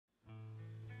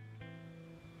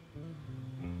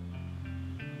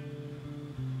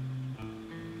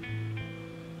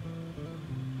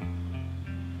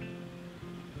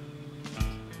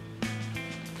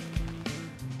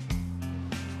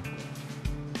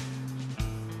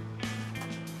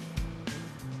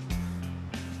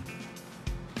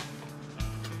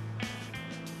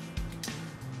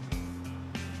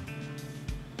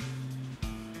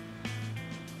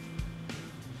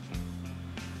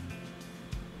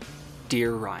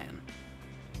Dear Ryan,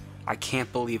 I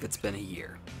can't believe it's been a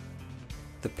year.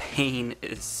 The pain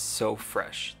is so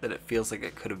fresh that it feels like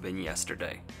it could have been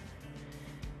yesterday.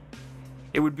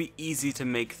 It would be easy to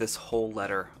make this whole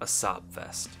letter a sob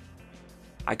fest.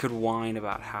 I could whine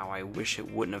about how I wish it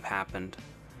wouldn't have happened,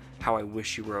 how I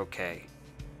wish you were okay,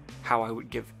 how I would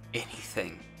give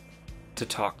anything to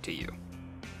talk to you.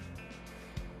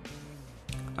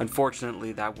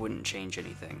 Unfortunately, that wouldn't change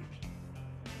anything.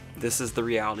 This is the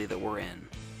reality that we're in,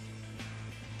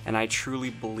 and I truly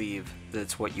believe that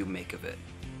it's what you make of it.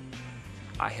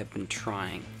 I have been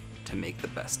trying to make the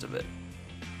best of it.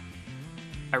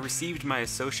 I received my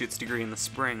associate's degree in the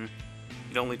spring.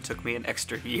 It only took me an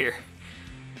extra year.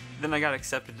 Then I got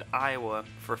accepted to Iowa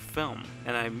for film,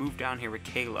 and I moved down here with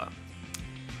Kayla.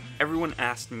 Everyone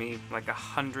asked me like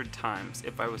 100 times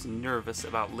if I was nervous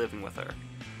about living with her,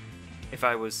 if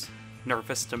I was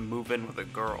nervous to move in with a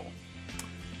girl.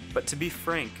 But to be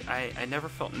frank, I never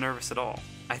felt nervous at all.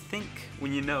 I think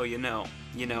when you know, you know,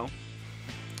 you know.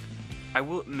 I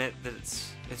will admit that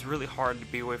it's really hard to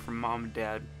be away from mom and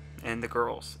dad and the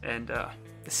girls, and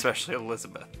especially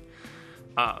Elizabeth.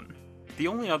 The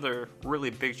only other really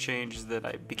big change is that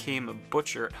I became a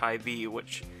butcher at Hy-Vee,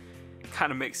 which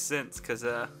kind of makes sense because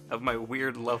of my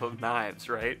weird love of knives,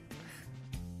 right?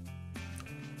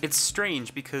 It's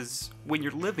strange because when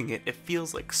you're living it, it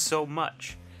feels like so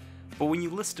much. But when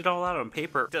you list it all out on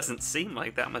paper, it doesn't seem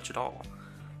like that much at all.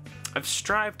 I've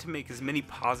strived to make as many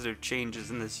positive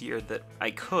changes in this year that I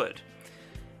could,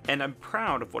 and I'm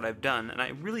proud of what I've done, and I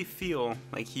really feel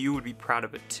like you would be proud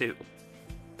of it too.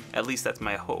 At least that's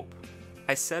my hope.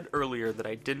 I said earlier that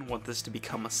I didn't want this to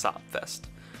become a sob fest,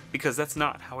 because that's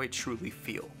not how I truly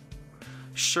feel.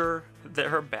 Sure,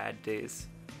 there are bad days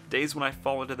when I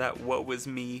fall into that woe is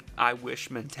me, I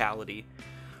wish mentality,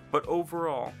 but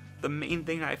overall, the main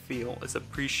thing I feel is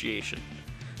appreciation.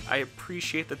 I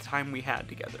appreciate the time we had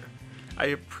together. I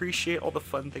appreciate all the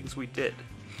fun things we did.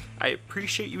 I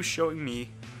appreciate you showing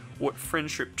me what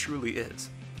friendship truly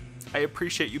is. I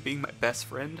appreciate you being my best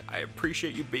friend. I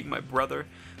appreciate you being my brother.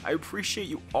 I appreciate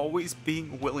you always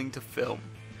being willing to film,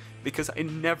 because I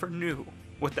never knew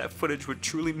what that footage would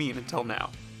truly mean until now.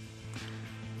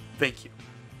 Thank you.